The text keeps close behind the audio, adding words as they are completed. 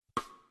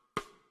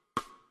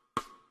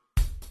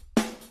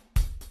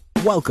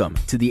Welcome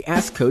to the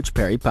Ask Coach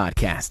Perry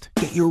podcast.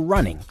 Get your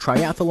running,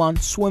 triathlon,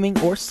 swimming,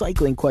 or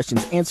cycling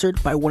questions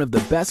answered by one of the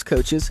best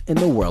coaches in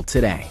the world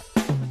today.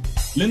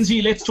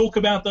 Lindsay, let's talk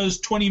about those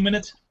 20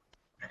 minutes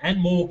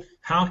and more.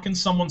 How can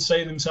someone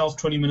save themselves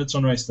 20 minutes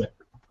on race day?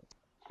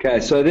 Okay,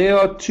 so there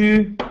are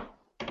two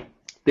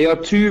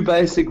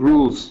basic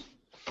rules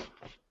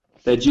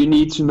that you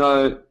need to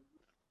know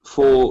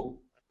for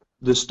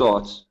the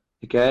start.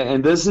 Okay,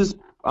 and this is,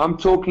 I'm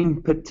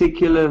talking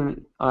particular,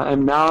 I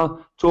am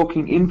now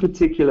talking in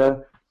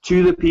particular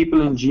to the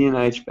people in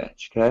G&H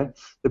batch. Okay,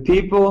 the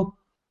people,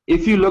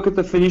 if you look at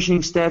the finishing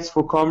stats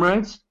for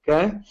comrades,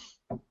 okay,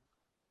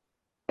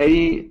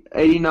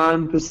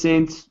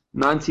 89%,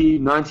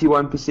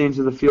 91%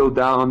 of the field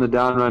down on the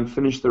down run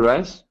finished the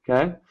race.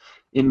 Okay,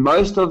 in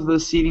most of the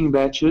seeding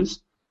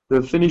batches,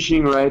 the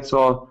finishing rates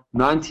are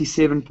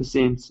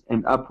 97%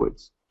 and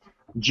upwards.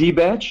 G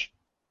batch,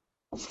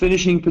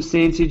 finishing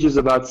percentage is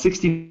about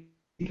 60%,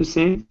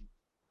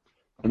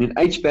 and in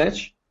H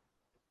batch,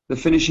 the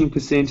finishing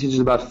percentage is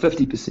about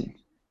 50%.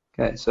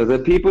 Okay, so the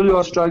people who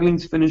are struggling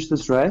to finish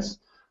this race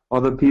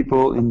are the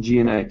people in G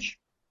and H.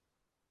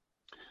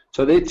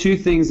 So there are two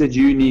things that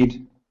you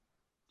need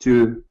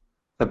to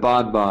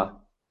abide by.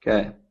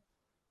 Okay,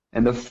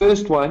 and the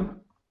first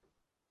one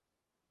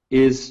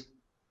is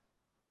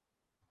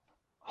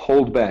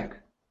hold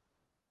back.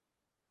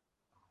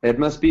 That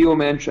must be your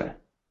mantra.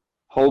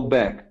 Hold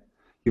back.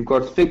 You've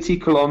got 30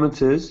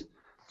 kilometers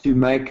to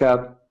make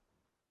up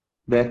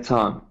that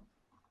time.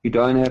 You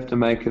don't have to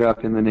make it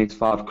up in the next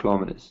 5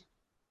 kilometers.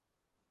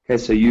 Okay,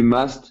 so you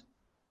must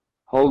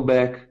hold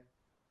back,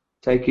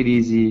 take it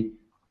easy,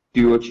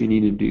 do what you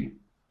need to do.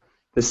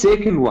 The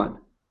second one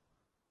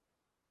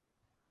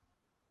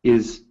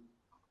is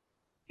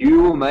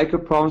you will make a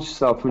promise to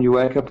yourself when you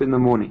wake up in the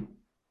morning.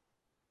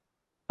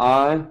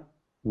 I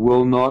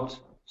will not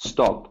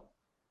stop.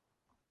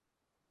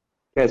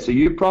 Okay, so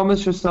you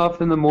promise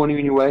yourself in the morning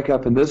when you wake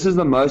up, and this is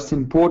the most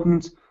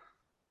important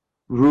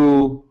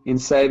rule in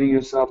saving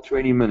yourself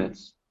 20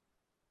 minutes.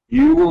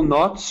 You will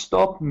not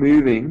stop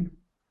moving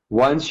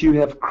once you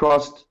have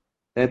crossed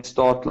that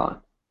start line.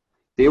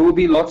 There will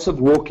be lots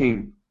of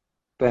walking,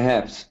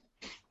 perhaps,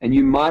 and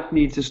you might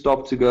need to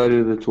stop to go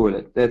to the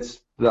toilet.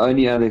 That's the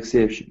only other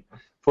exception.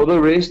 For the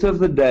rest of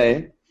the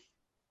day,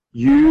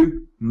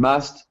 you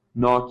must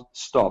not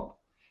stop.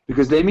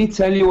 Because let me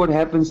tell you what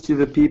happens to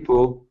the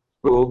people.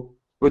 Well,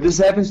 this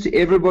happens to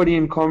everybody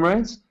in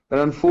comrades, but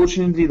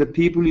unfortunately the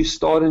people who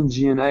start in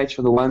G&H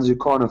are the ones who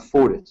can't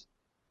afford it.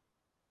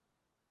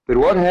 But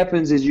what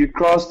happens is you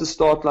cross the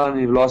start line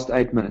and you've lost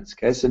 8 minutes.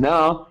 Okay, so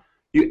now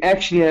you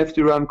actually have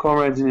to run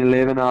comrades in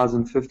 11 hours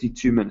and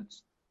 52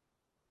 minutes.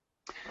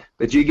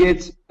 But you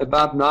get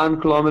about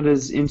 9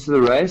 kilometers into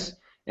the race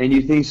and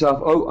you think to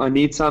yourself, oh, I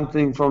need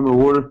something from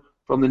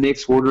the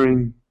next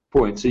watering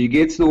point. So you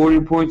get to the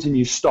watering point and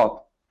you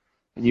stop.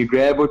 And you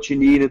grab what you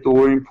need at the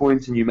watering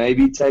point and you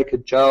maybe take a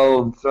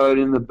gel and throw it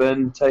in the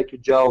bin, take a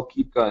gel,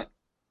 keep going.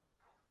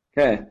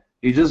 Okay,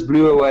 you just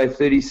blew away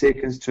 30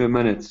 seconds to a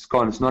minute. It's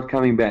gone, it's not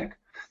coming back.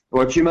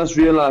 What you must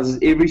realize is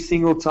every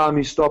single time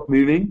you stop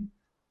moving,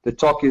 the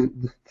clock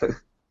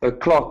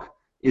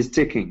is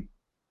ticking.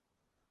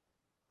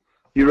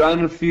 You run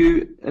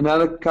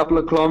another couple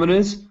of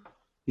kilometers,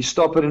 you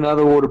stop at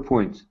another water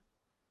point.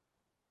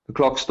 The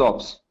clock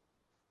stops.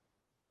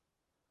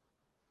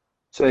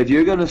 So if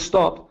you're going to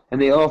stop,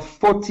 and there are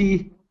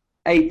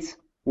 48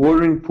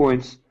 watering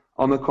points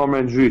on the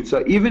comrades route.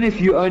 So even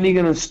if you're only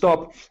going to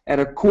stop at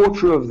a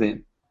quarter of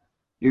them,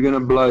 you're going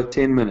to blow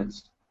 10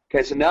 minutes.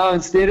 Okay, so now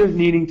instead of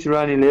needing to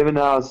run 11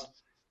 hours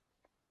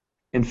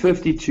and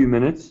 52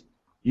 minutes,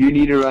 you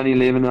need to run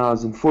 11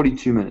 hours and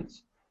 42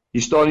 minutes.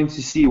 You're starting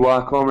to see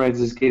why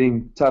comrades is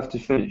getting tough to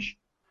finish.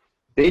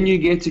 Then you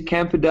get to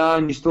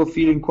Camperdown, you're still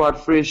feeling quite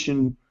fresh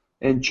and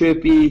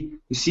chirpy.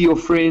 You see your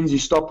friends, you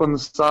stop on the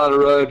side of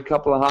the road, a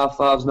couple of high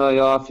fives, no,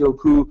 yeah, I feel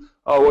cool.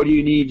 Oh, what do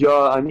you need?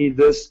 Yeah, I need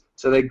this.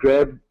 So they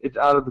grab it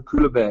out of the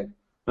cooler bag.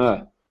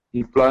 No,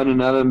 you've blown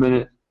another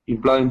minute.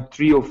 You've blown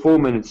 3 or 4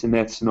 minutes in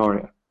that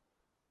scenario.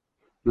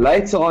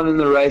 Later on in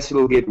the race,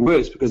 it'll get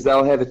worse because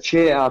they'll have a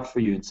chair out for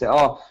you and say,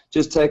 oh,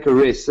 just take a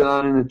rest, sit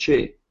down in a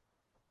chair.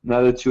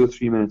 Another 2 or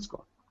 3 minutes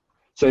gone.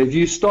 So if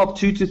you stop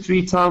 2 to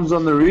 3 times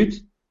on the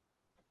route,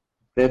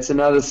 that's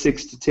another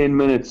 6 to 10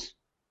 minutes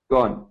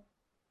gone.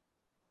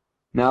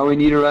 Now we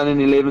need to run in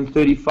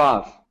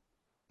 11:35.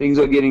 Things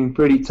are getting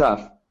pretty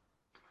tough.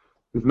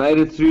 We've made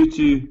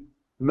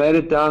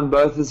it down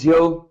Bothas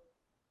Hill.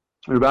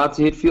 We're about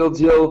to hit Fields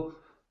Hill.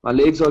 My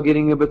legs are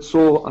getting a bit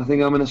sore. I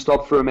think I'm going to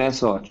stop for a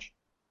massage.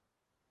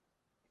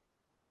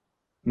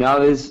 Now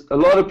there's a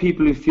lot of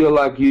people who feel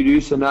like you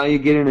do, so now you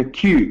get in a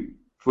queue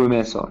for a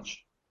massage.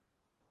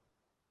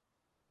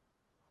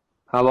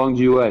 How long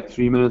do you wait?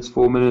 3 minutes,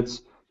 4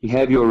 minutes? You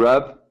have your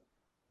rub,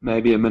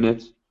 maybe a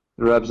minute.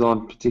 The rubs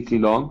aren't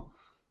particularly long.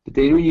 But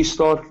then when you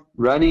start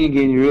running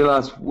again, you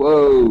realize,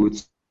 whoa,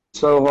 it's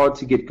so hard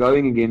to get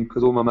going again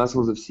because all my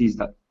muscles have seized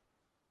up.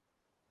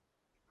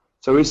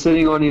 So we're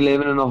sitting on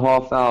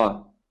 11.5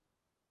 hours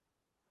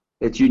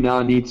that you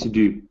now need to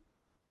do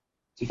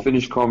to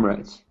finish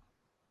comrades.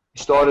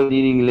 You started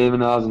eating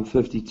 11 hours and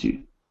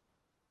 52.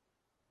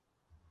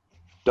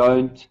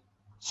 Don't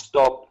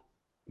stop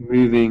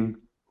moving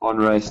on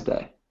race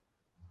day.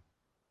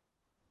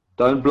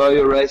 Don't blow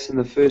your race in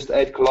the first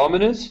 8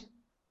 kilometers,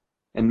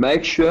 and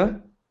make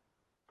sure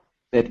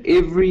that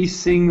every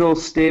single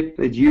step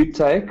that you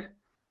take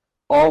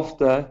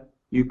after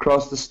you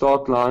cross the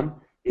start line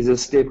is a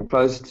step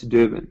closer to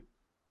Durban.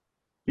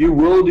 You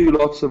will do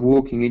lots of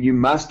walking, and you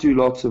must do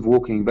lots of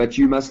walking, but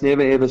you must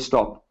never ever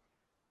stop.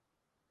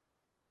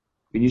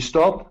 When you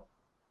stop,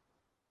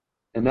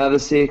 another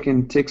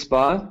second ticks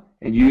by,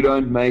 and you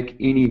don't make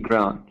any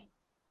ground.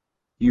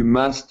 You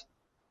must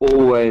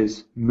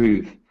always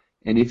move.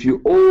 And if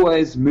you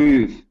always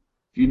move,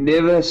 if you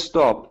never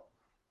stop,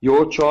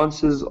 your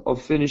chances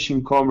of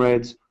finishing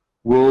comrades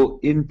will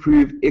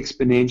improve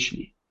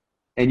exponentially.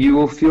 And you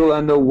will feel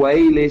under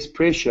way less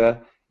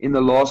pressure in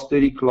the last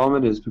 30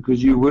 kilometers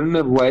because you wouldn't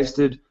have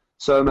wasted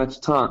so much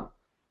time.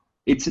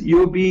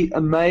 You'll be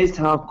amazed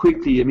how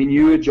quickly, I mean,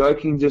 you were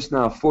joking just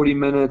now, 40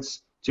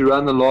 minutes to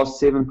run the last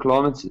 7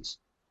 kilometers.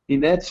 I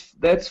mean,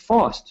 that's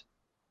fast.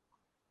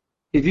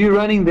 If you're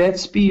running that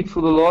speed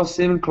for the last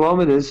 7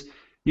 kilometers,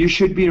 you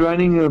should be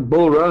running a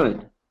Bull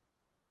Rowan.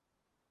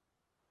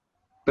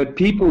 But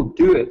people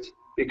do it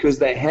because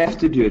they have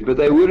to do it. But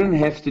they wouldn't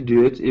have to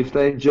do it if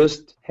they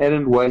just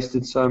hadn't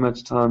wasted so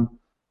much time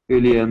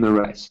earlier in the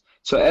race.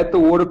 So at the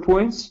water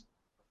points,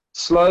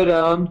 slow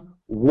down,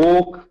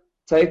 walk,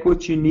 take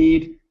what you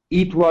need,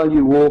 eat while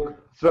you walk,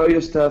 throw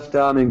your stuff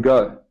down and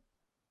go.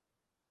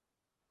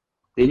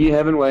 Then you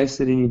haven't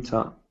wasted any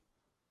time.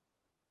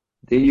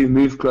 Then you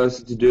move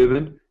closer to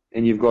Durban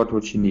and you've got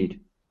what you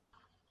need.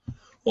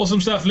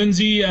 Awesome stuff,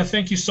 Lindsay.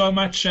 Thank you so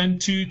much.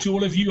 And to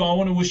all of you, I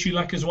want to wish you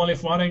luck as well.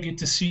 If I don't get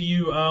to see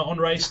you on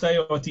race day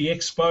or at the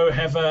expo,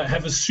 have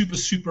a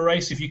super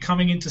race. If you're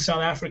coming into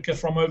South Africa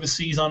from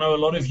overseas, I know a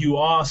lot of you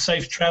are.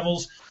 Safe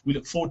travels. We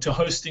look forward to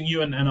hosting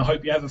you, and I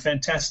hope you have a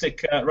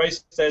fantastic race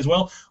day as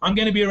well. I'm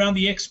going to be around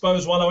the expo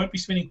as well. I won't be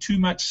spending too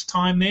much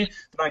time there,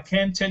 but I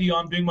can tell you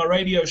I'm doing my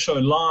radio show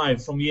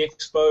live from the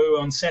expo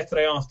on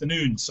Saturday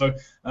afternoon. So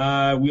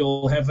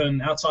we'll have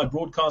an outside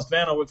broadcast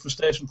van. I work for a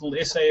station called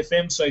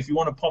SAFM, so if you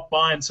want to pop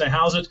by and say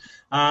how's it,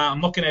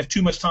 I'm not going to have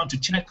too much time to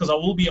chat because I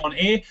will be on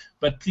air,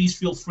 but please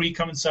feel free,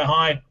 come and say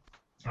hi.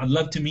 I'd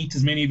love to meet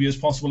as many of you as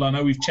possible. I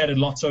know we've chatted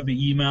lots over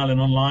email and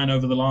online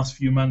over the last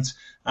few months.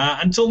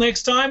 Until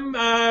next time,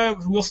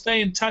 we'll stay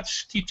in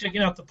touch. Keep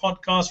checking out the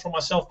podcast from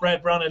myself,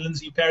 Brad Brown, and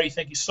Lindsay Perry.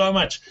 Thank you so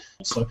much.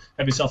 Also,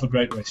 have yourself a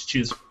great race.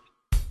 Cheers.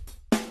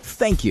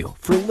 Thank you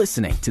for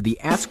listening to the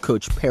Ask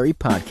Coach Perry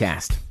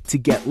podcast. To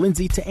get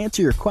Lindsay to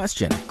answer your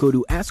question, go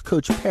to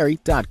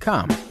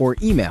AskCoachPerry.com or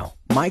email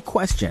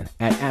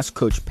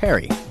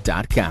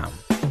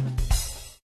myquestion@AskCoachPerry.com.